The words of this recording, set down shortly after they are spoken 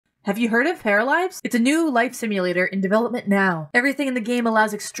Have you heard of Paralives? It's a new life simulator in development now. Everything in the game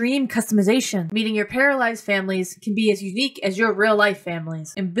allows extreme customization, meaning your Paralives families can be as unique as your real-life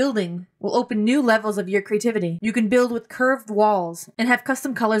families. And building will open new levels of your creativity. You can build with curved walls and have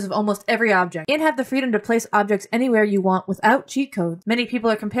custom colors of almost every object, and have the freedom to place objects anywhere you want without cheat codes. Many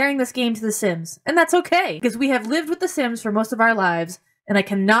people are comparing this game to The Sims, and that's okay, because we have lived with The Sims for most of our lives, and I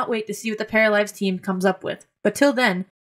cannot wait to see what the Paralives team comes up with. But till then,